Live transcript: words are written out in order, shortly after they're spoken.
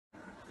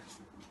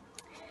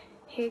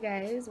Hey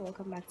guys,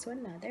 welcome back to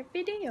another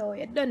video.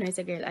 You don't know, it's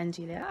a girl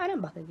Angelia and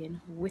I'm back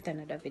again with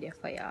another video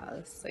for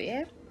y'all. So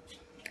yeah,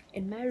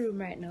 in my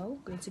room right now,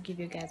 going to give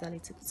you guys a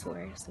little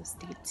tour, so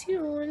stay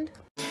tuned.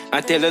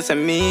 I tell us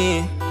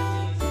me,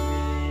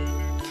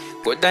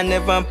 but I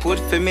never put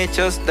for me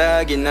just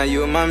dog in a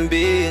human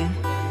being.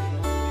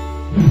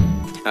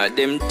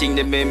 Them thing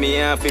they make me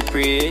have to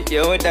pray,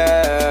 yo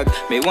dog.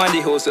 Me want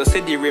the house, so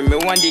say the rim, me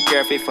want the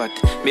car for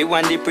fat, me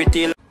want the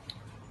pretty.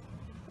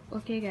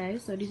 Okay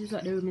guys, so this is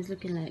what the room is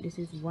looking like. This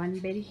is one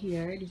bed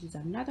here, this is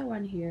another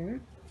one here.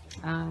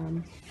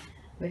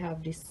 We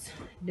have this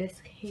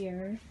desk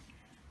here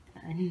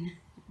and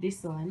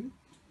this one,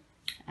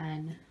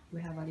 and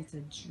we have a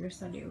little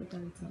dresser there with a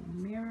little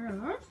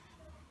mirror.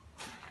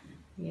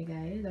 Yeah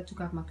guys, I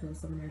took off my clothes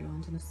some earlier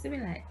on, so see me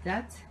like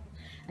that.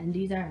 And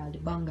these are all the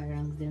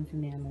bangarangs them for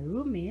me and my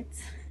roommate.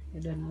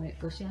 You don't know it,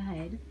 go she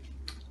hide.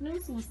 No,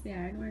 so stay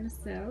hard on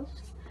herself.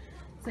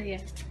 So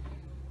yeah,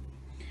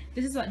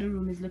 this is what the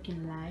room is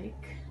looking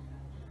like.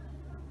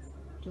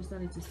 Just a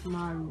little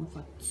small room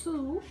for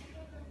two.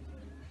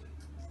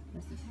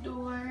 That's this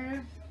door,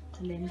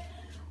 and then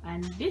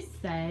on this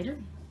side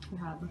we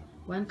have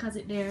one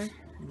closet there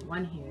and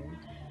one here.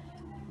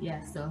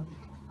 Yeah, so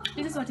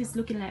this is what it's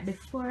looking like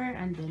before,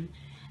 and then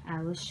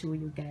I will show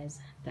you guys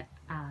the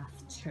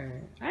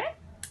after. Alright,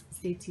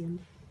 stay tuned.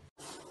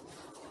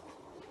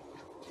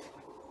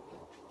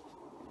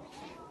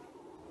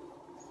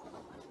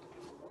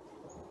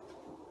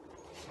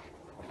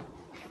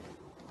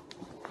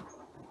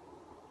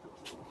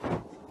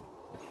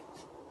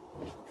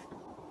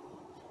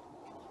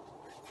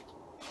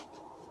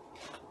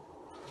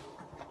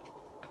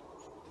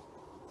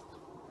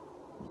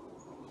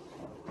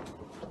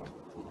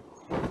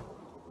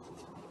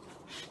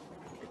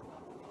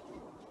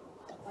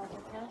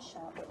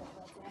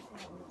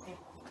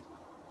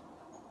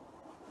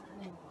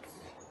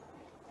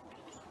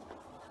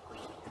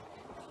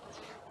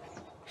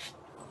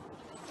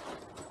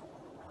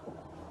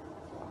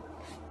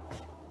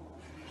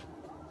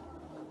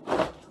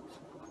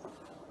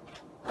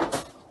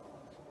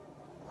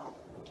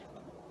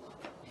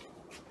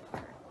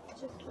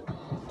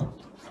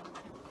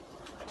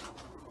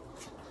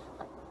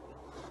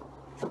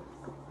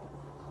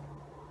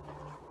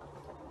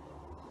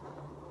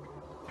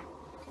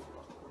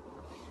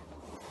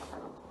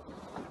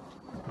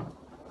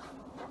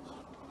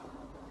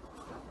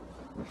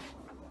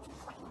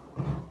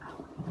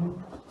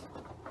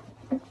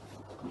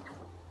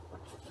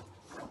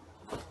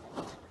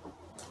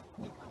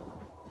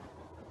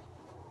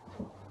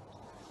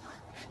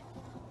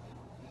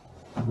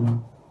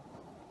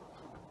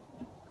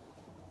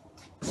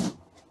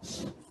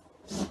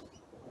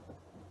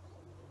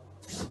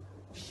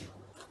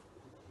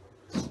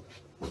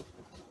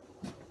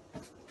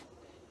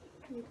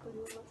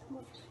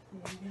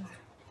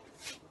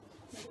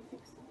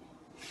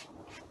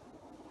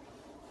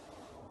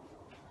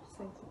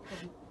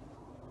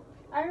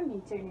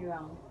 Army, turn you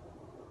around.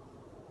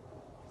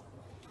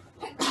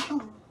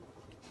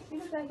 You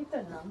look like you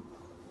turn around.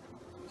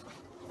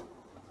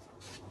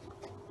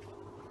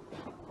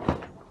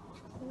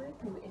 Where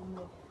to end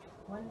it?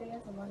 One day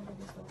as a one day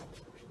before.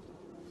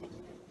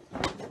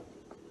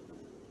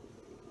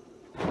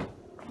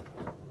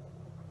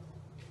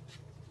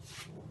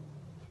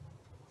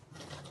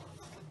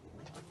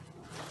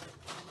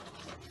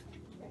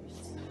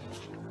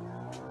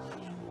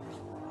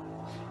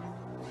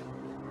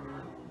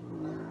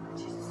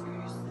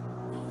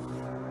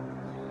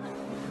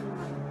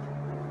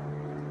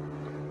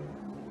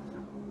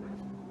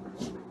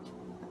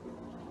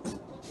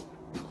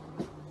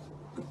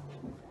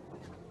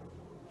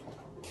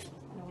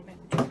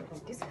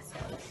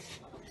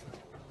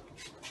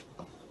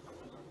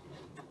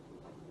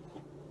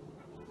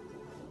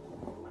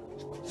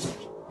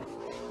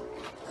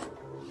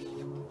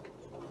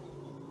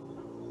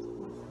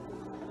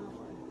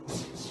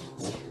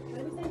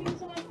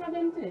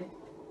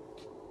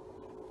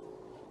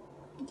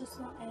 Just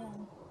want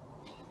iron.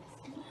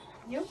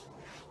 You?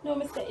 No,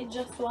 Mr. It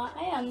just want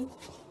iron.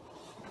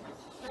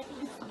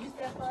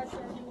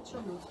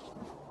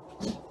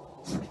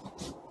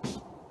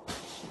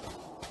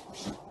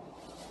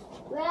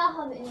 Where I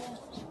have it in here?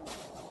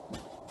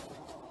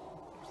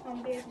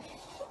 I'm baby.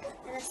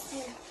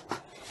 Understand.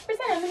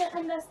 First time I don't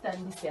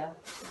understand this year.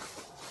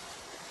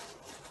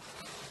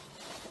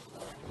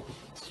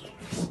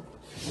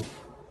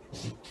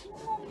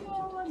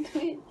 No, do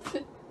it.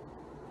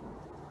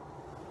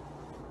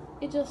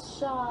 It just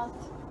short.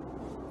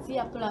 See,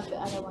 I pull out the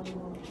other one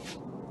now.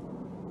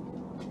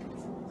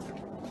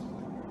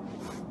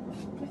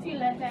 I feel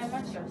like I'm a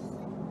mattress.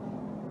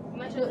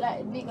 It look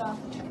like bigger.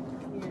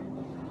 Yeah.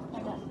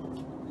 Like that.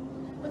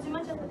 But the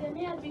mattress for them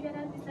is bigger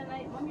than this, and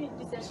like mommy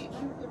this is she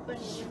don't put bunny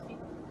in your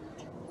feet.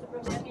 So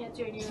probably I need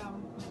to turn you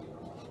around.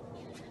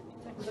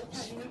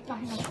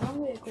 I'm not wrong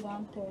way could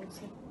on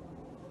Thursday.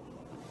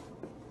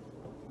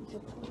 So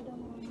pull it down.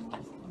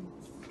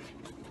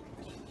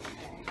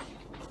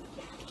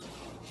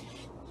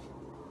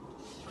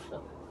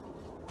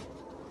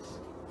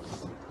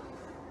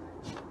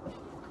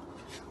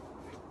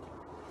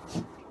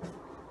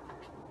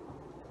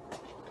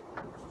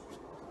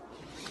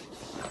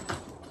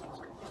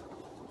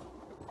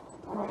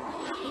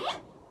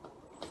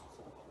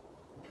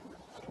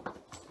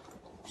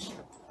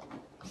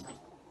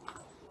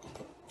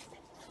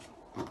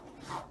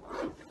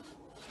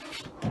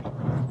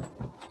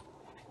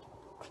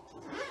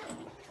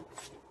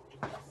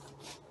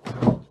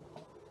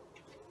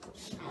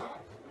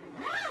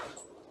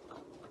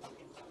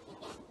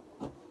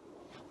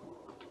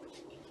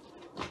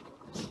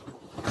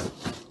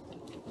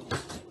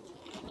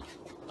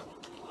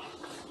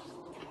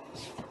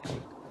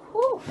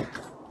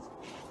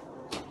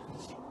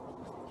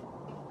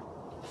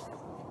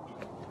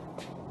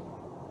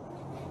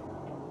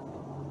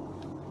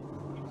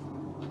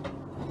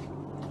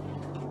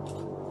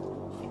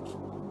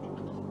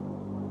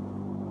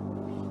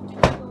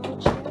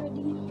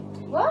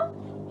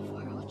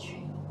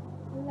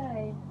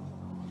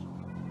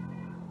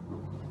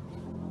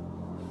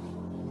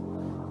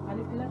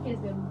 case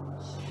them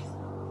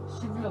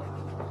shrivel up.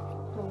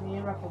 So we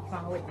wrap up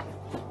far away.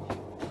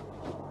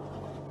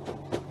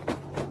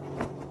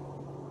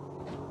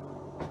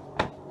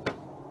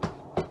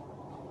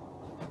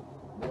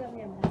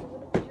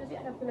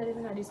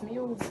 This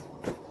meals.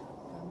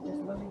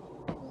 Just love it.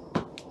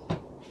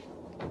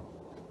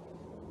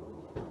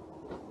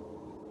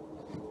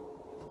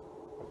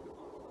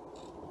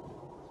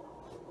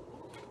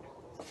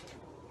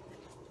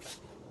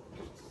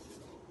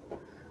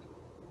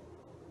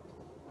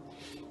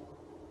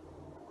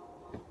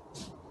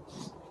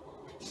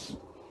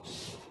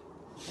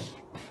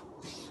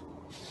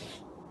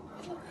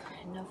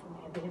 Enough for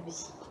my baby.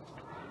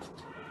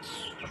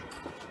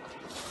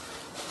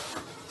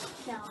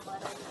 Now,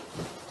 but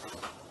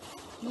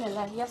Yeah,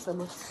 like yes, I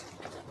was.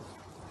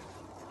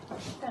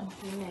 Thank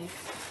you, nice.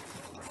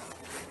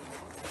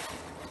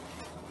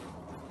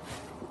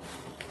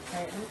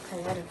 Alright, I'm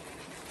tired.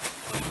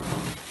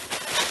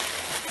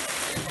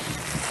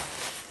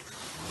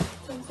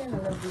 Something I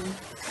love you.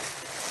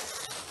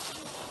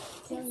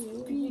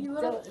 it's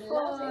beautiful.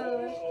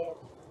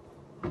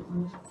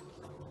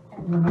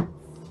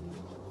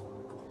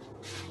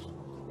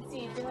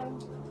 See, you know,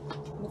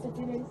 Mr.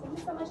 Tine,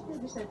 so much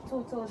this is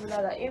 2,000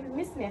 dollars. If you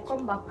miss me, I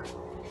come back.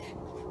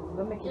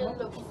 Don't make it Yeah, money.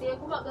 look, see, I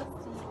come back and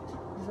see.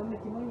 Don't make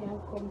it money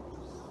and come.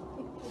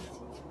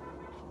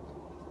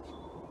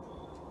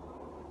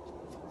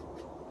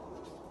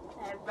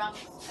 Bronx.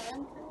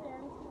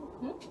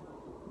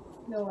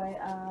 No,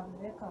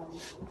 they call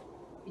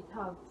it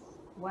have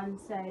one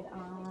side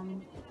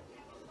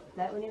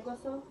like when you go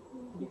so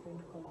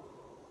different color.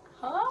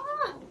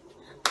 Ah,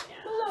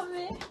 love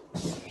it.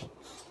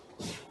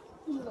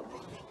 Love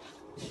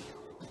it.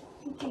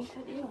 You think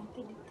Teddy? You want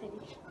Teddy?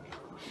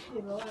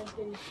 You know, I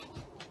tell you.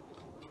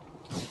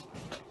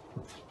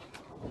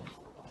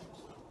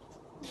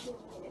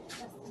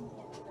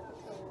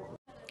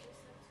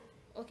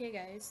 Okay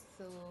guys,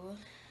 so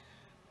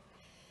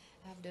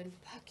I've done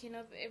packing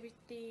up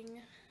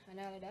everything and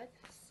all of that,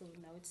 so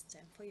now it's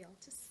time for y'all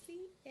to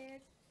see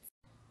it.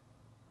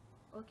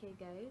 Okay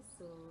guys,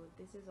 so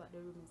this is what the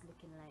room is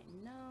looking like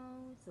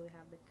now. So we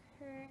have the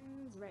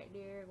curtains right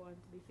there, going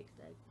to be fixed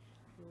like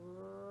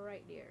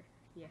right there,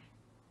 yeah.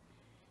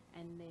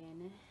 And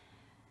then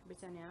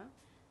Britannia,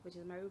 which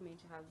is my roommate,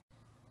 to have.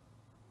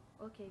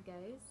 Okay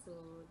guys, so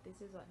this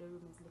is what the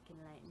room is looking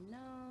like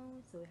now.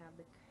 So we have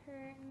the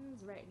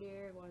curtains right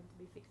there, going to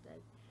be fixed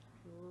like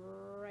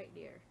right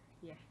there,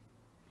 yeah.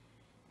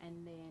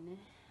 And then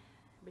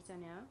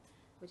Britannia,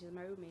 which is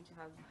my roommate, to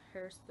have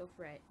her stuff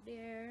right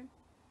there.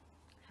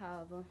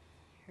 Have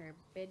her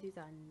bed is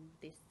on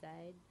this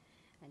side,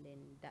 and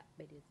then that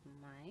bed is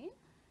mine,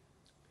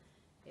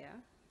 yeah.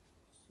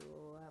 So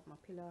I have my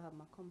pillow, I have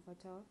my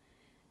comforter,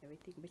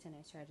 everything. Britannia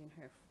is charging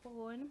her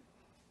phone.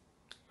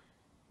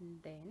 And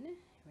then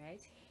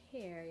right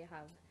here you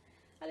have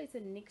a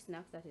little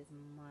knickknack that is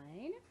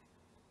mine.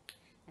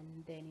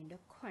 And then in the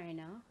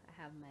corner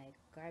I have my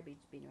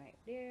garbage bin right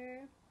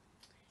there.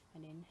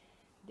 And then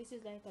this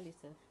is like a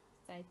little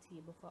side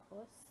table for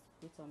us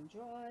with some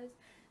drawers.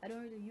 I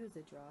don't really use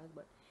the drawers,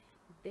 but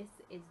this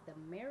is the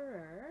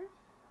mirror,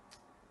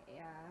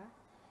 yeah.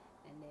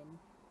 And then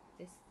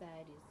this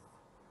side is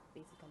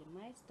basically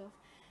my stuff.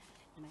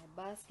 My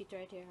basket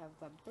right here, I have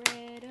a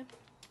bread,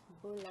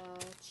 bulla,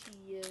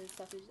 cheese,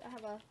 sausage. I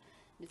have a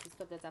this is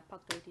stuff that I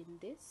packed right in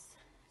this,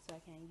 so I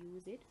can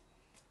use it.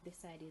 This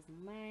side is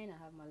mine. I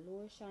have my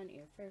lotion,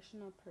 air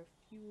freshener,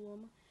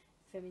 perfume,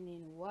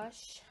 feminine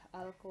wash,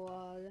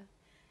 alcohol,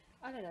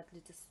 all of that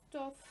little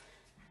stuff.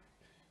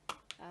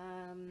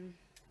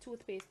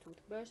 Toothpaste,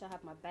 toothbrush. I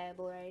have my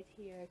Bible right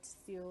here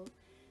still.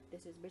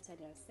 This is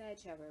Britannia's side.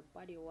 She have her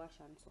body wash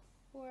and so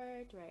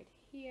forth right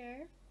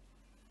here.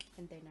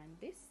 And then on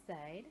this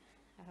side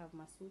I have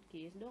my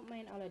suitcase. Don't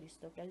mind all of this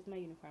stuff, that is my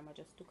uniform I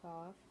just took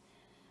off.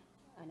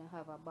 And I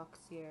have a box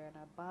here and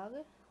a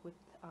bag with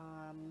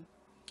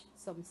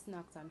some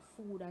snacks and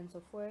food and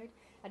so forth.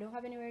 I don't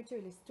have anywhere to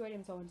really store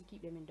them, so I want to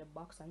keep them in the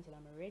box until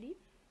I'm ready.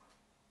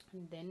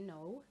 And then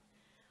now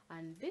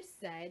on this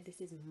side, this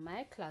is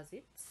my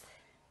closet.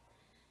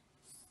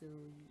 So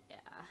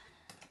yeah,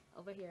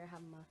 over here I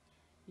have my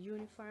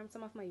uniform,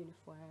 some of my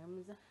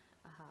uniforms.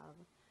 I have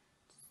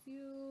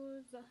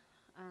shoes,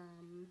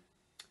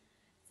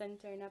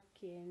 center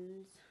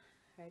napkins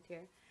right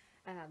here.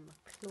 I have my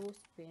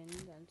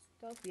clothespins and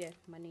stuff. Yeah,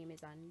 my name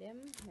is on them.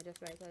 I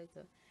just write a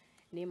little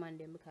name on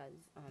them because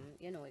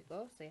you know it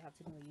goes, so you have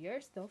to know your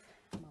stuff.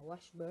 My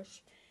wash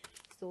brush,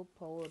 soap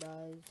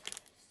powders,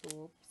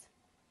 soaps,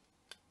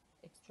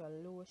 extra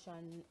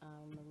lotion,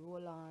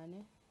 roll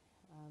on,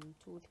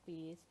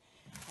 toothpaste,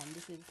 and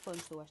this is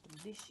sponge to wash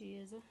the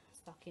dishes,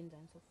 stockings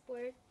and so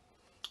forth.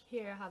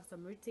 Here I have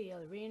some retail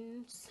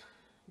rinse,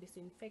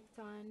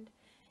 disinfectant,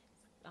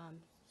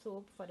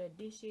 soap for the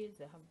dishes.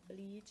 I have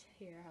bleach.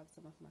 Here I have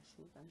some of my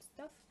shoes and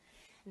stuff.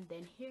 And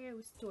then here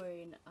we're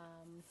storing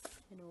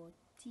you know,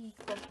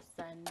 teacups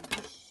and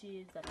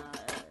dishes and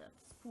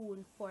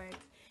spoon, fork.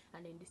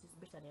 And then this is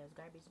Britannia's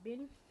garbage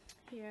bin.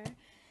 Here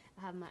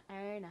I have my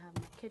iron, I have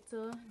my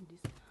kettle,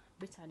 this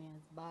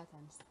Britannia's bath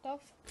and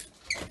stuff.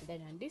 And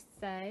then on this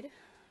side,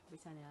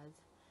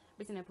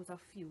 Britannia put a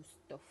few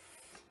stuff.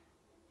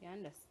 You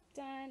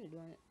understand? You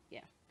don't,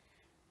 yeah.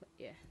 But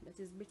yeah, that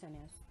is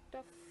Britannia's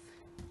stuff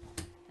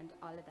and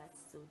all of that.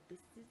 So this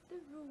is the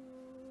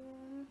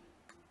room.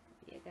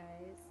 Yeah,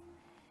 guys.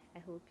 I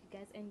hope you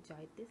guys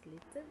enjoyed this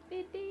little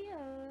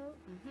video.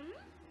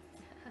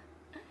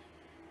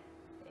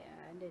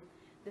 Yeah, and then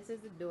this is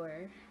the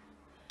door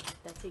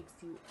that takes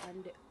you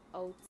on the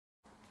out.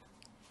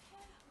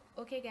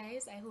 Okay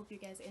guys, I hope you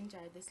guys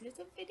enjoyed this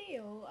little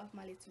video of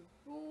my little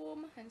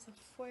room and so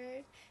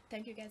forth.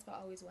 Thank you guys for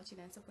always watching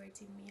and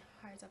supporting me.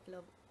 Hearts of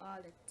love all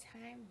the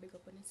time. Big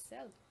up on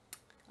yourself.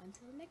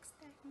 Until next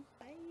time,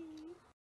 bye.